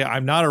who say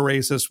I'm not a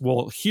racist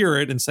will hear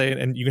it and say it,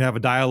 and you can have a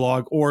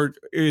dialogue? Or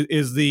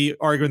is the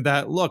argument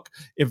that, look,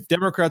 if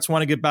Democrats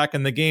want to get back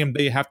in the game,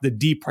 they have to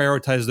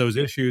deprioritize those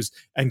issues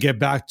and get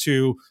back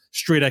to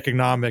straight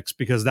economics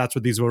because that's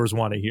what these voters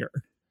want to hear?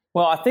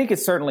 Well, I think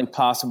it's certainly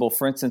possible.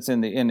 For instance,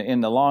 in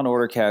the law and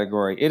order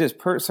category, it is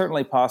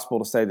certainly possible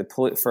to say that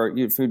for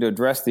you to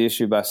address the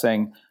issue by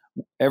saying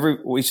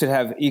we should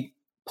have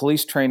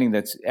police training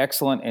that's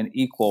excellent and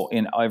equal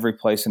in every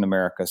place in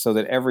America so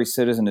that every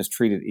citizen is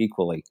treated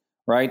equally,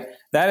 right?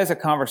 That is a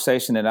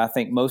conversation that I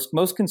think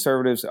most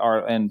conservatives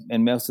are, and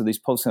most of these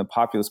folks in the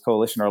populist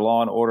coalition are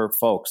law and order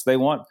folks. They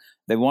want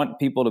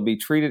people to be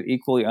treated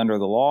equally under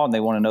the law, and they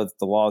want to know that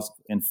the law is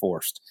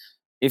enforced.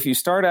 If you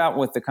start out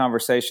with the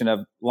conversation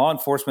of law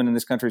enforcement in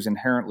this country is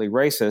inherently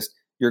racist,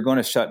 they're going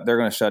to shut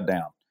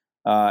down.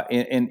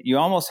 And you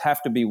almost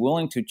have to be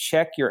willing to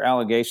check your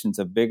allegations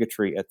of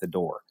bigotry at the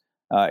door.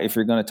 If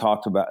you're going to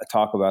talk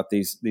about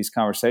these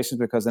conversations,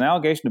 because an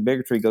allegation of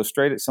bigotry goes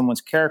straight at someone's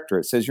character.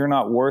 It says you're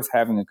not worth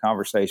having a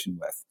conversation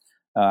with.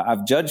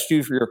 I've judged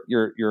you for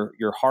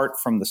your heart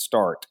from the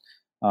start,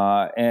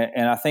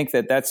 and I think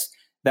that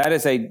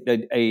is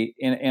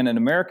in an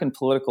American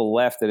political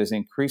left that is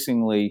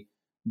increasingly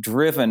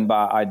driven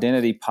by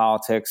identity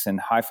politics and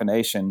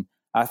hyphenation.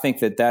 I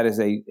think that is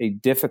a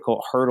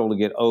difficult hurdle to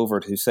get over,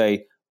 to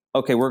say,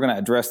 okay, we're going to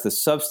address the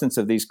substance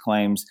of these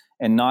claims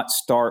and not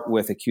start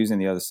with accusing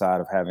the other side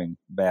of having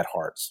bad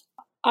hearts.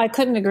 I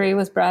couldn't agree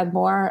with Brad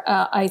more.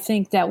 I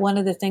think that one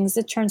of the things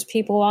that turns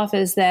people off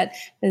is that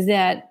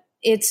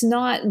it's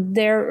not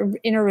their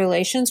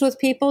interrelations with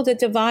people that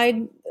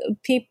divide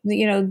people,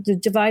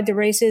 divide the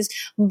races,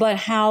 but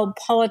how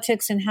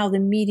politics and how the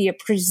media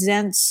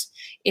presents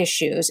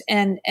issues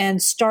and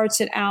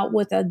starts it out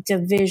with a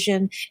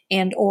division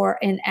and or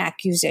an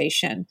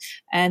accusation.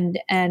 And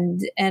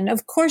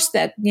of course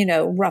that,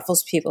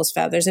 ruffles people's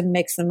feathers and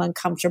makes them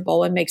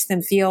uncomfortable and makes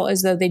them feel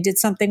as though they did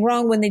something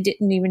wrong when they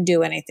didn't even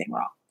do anything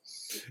wrong.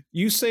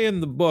 You say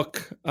in the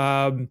book,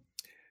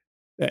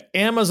 that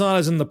Amazon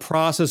is in the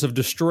process of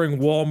destroying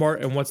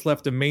Walmart and what's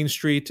left of Main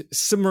Street.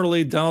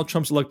 Similarly, Donald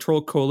Trump's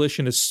electoral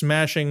coalition is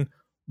smashing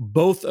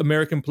both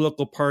American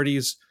political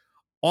parties,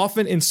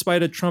 often in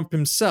spite of Trump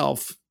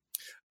himself.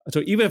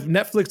 So even if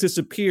Netflix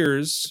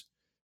disappears,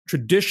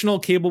 traditional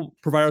cable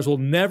providers will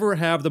never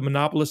have the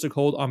monopolistic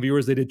hold on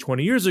viewers they did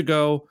 20 years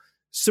ago.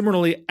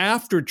 Similarly,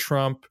 after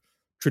Trump,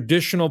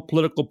 traditional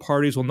political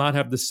parties will not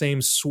have the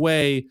same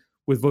sway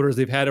with voters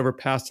they've had over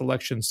past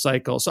election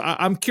cycles. So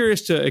I'm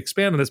curious to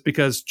expand on this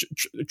because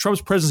Trump's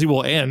presidency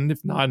will end,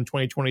 if not in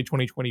 2020,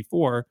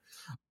 2024.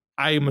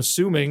 I am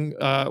assuming,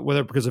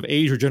 whether because of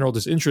age or general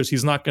disinterest,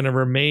 he's not going to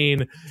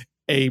remain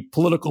a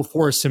political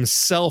force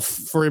himself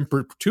for in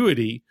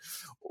perpetuity.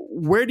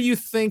 Where do you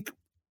think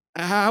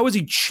how has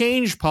he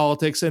changed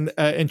politics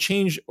and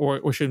change,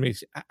 or should we?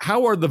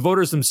 How are the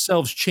voters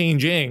themselves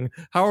changing?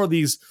 How are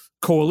these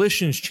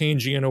coalitions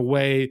changing in a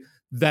way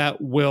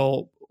that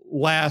will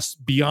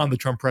last beyond the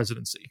Trump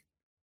presidency?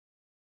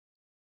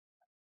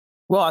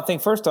 Well, I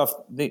think first off,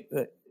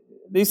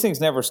 these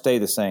things never stay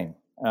the same.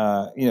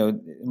 It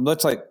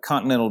looks like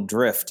continental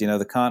drift.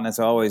 The continent's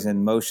always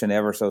in motion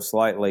ever so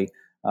slightly.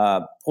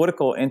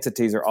 Political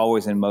entities are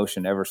always in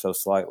motion ever so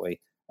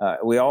slightly.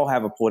 We all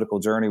have a political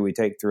journey we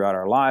take throughout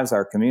our lives.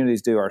 Our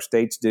communities do. Our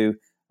states do.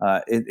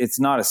 It's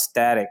not a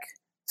static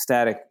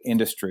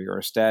industry or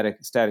a static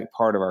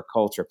part of our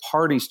culture.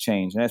 Parties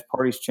change, and as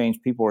parties change,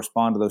 people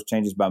respond to those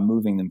changes by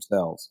moving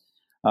themselves.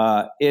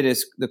 It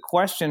is the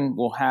question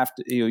will have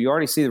to. You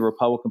already see the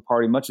Republican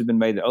Party. Much has been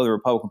made that the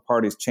Republican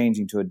Party is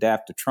changing to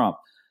adapt to Trump.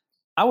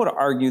 I would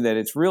argue that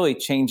it's really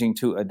changing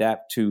to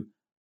adapt to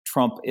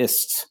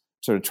Trumpists.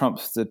 Sort of Trump,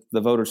 the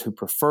voters who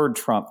preferred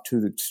Trump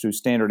to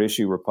standard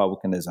issue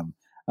Republicanism.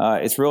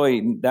 It's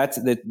really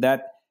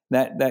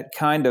that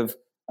kind of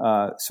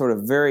sort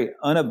of very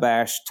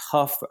unabashed,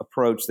 tough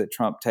approach that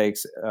Trump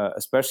takes,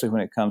 especially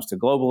when it comes to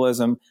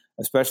globalism,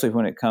 especially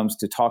when it comes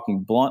to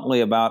talking bluntly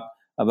about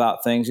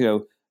things.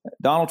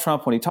 Donald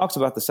Trump, when he talks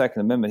about the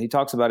Second Amendment, he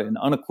talks about it in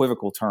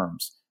unequivocal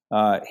terms.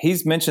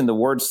 He's mentioned the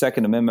word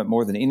Second Amendment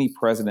more than any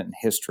president in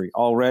history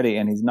already,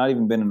 and he's not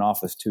even been in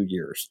office 2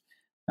 years.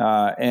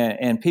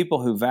 And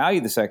people who value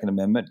the Second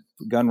Amendment,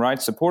 gun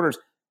rights supporters,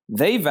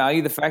 they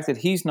value the fact that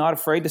he's not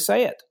afraid to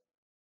say it.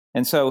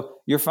 And so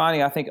you're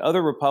finding, I think,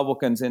 other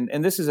Republicans,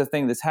 and this is a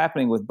thing that's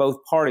happening with both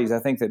parties. I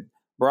think that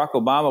Barack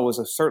Obama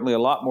was certainly a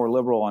lot more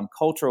liberal on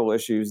cultural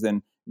issues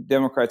than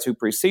Democrats who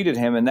preceded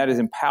him, and that has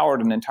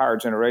empowered an entire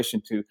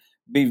generation to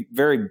be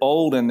very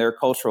bold in their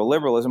cultural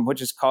liberalism,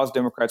 which has caused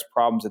Democrats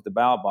problems at the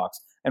ballot box.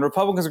 And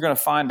Republicans are going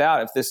to find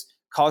out if this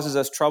causes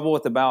us trouble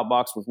at the ballot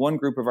box with one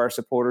group of our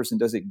supporters, and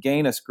does it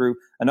gain us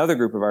another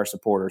group of our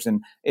supporters?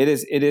 And it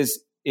is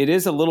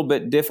a little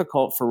bit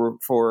difficult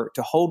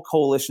to hold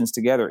coalitions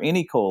together,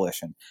 any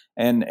coalition,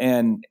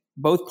 and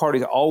both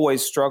parties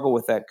always struggle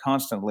with that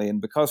constantly. And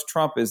because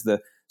Trump is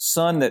the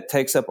sun that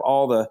takes up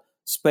all the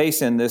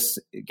space in this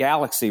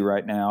galaxy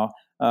right now,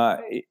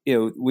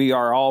 we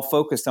are all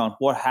focused on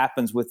what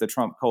happens with the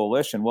Trump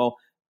coalition. Well,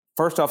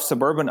 first off,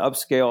 suburban,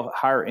 upscale,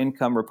 higher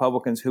income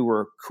Republicans who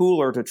were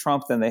cooler to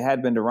Trump than they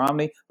had been to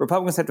Romney,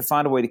 Republicans have to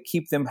find a way to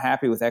keep them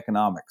happy with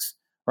economics,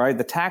 right?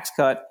 The tax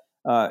cut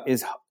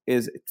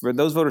is for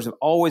those voters who have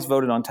always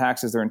voted on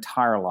taxes their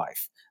entire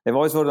life. They've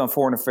always voted on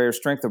foreign affairs,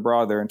 strength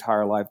abroad their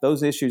entire life.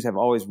 Those issues have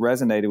always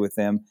resonated with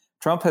them.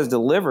 Trump has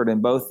delivered in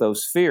both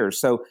those spheres.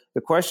 So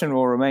the question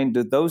will remain,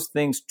 do those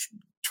things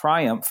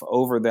triumph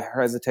over the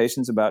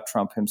hesitations about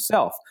Trump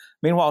himself?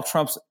 Meanwhile,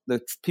 the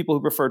people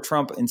who prefer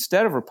Trump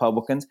instead of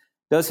Republicans,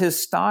 does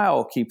his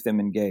style keep them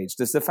engaged?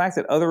 Does the fact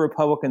that other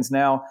Republicans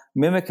now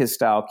mimic his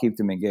style keep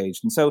them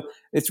engaged? And so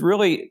it's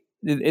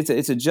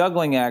a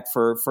juggling act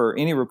for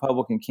any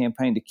Republican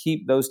campaign to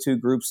keep those two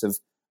groups of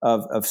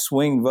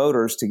swing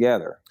voters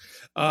together.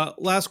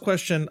 Last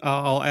question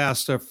I'll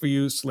ask for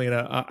you,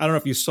 Selena. I don't know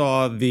if you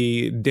saw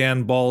the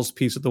Dan Balls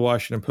piece at the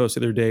Washington Post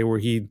the other day, where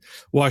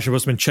Washington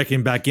Post has been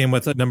checking back in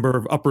with a number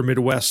of upper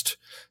Midwest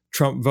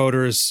Trump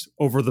voters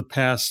over the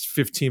past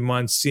 15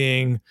 months,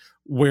 seeing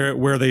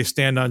where they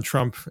stand on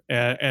Trump,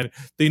 and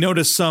they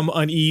notice some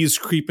unease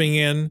creeping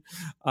in,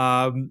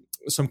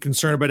 some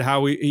concern about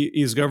how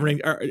he's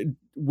governing.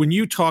 When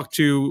you talk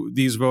to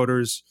these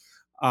voters,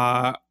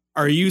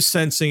 are you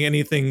sensing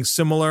anything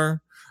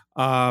similar?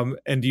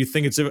 And do you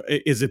think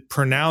is it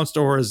pronounced,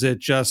 or is it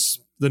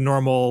just the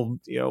normal,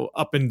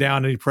 up and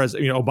down? And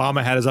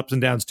Obama had his ups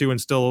and downs too,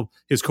 and still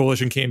his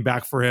coalition came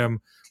back for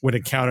him when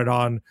it counted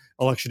on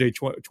election day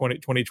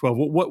 2012.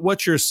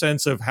 What's your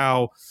sense of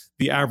how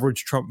the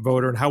average Trump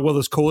voter and how well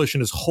this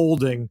coalition is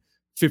holding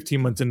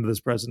 15 months into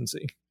this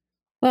presidency?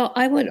 Well,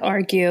 I would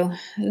argue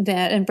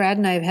that, and Brad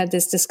and I have had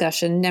this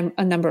discussion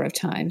a number of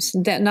times,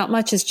 that not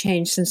much has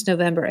changed since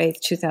November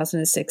 8th,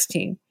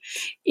 2016.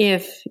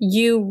 If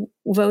you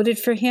voted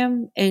for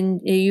him and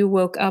you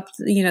woke up,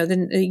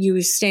 then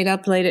you stayed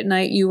up late at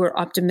night, you were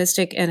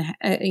optimistic and,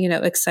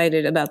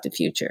 excited about the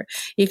future.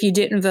 If you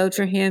didn't vote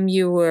for him,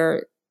 you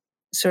were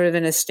sort of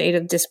in a state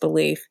of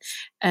disbelief,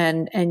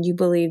 and you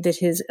believe that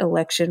his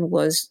election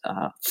was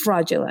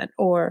fraudulent,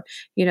 or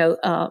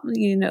that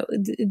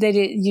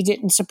you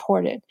didn't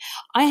support it.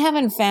 I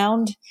haven't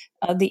found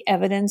the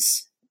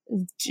evidence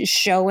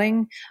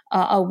showing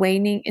a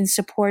waning in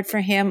support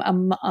for him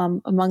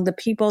among the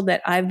people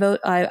that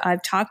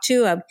I've talked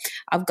to.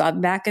 I've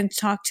gone back and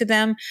talked to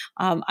them.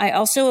 I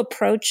also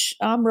approach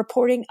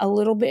reporting a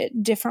little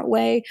bit different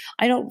way.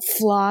 I don't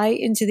fly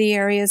into the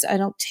areas. I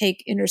don't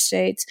take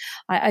interstates.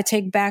 I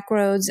take back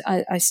roads.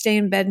 I stay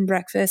in bed and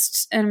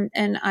breakfasts, and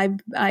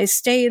I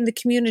stay in the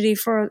community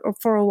for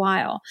a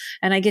while,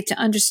 and I get to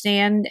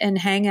understand and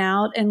hang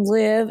out and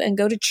live and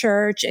go to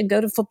church and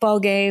go to football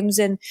games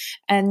and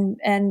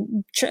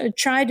and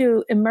try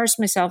to immerse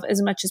myself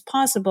as much as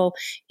possible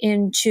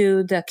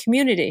into the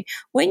community.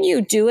 When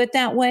you do it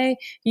that way,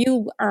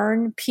 you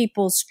earn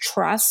people's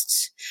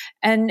trust.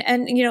 And,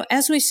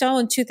 as we saw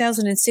in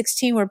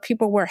 2016, where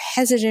people were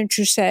hesitant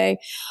to say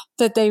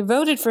that they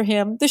voted for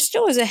him, there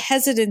still is a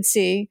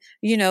hesitancy,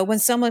 when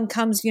someone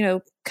comes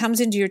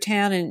into your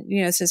town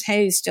and, says,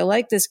 hey, you still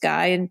like this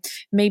guy. And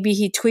maybe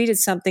he tweeted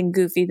something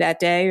goofy that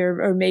day,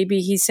 or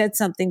maybe he said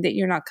something that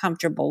you're not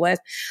comfortable with,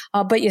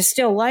 but you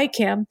still like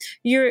him.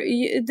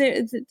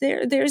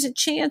 There's a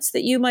chance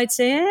that you might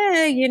say,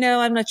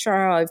 I'm not sure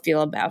how I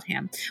feel about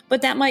him,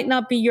 but that might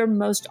not be your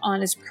most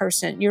honest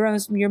person,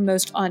 your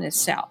most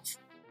honest self.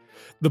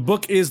 The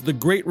book is The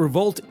Great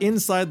Revolt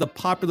Inside the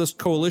Populist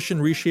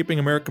Coalition, Reshaping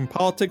American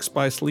Politics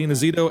by Selena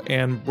Zito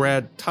and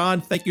Brad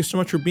Todd. Thank you so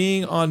much for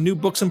being on New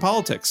Books in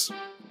Politics.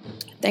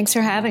 Thanks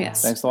for having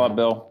us. Thanks a lot,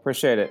 Bill.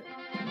 Appreciate it.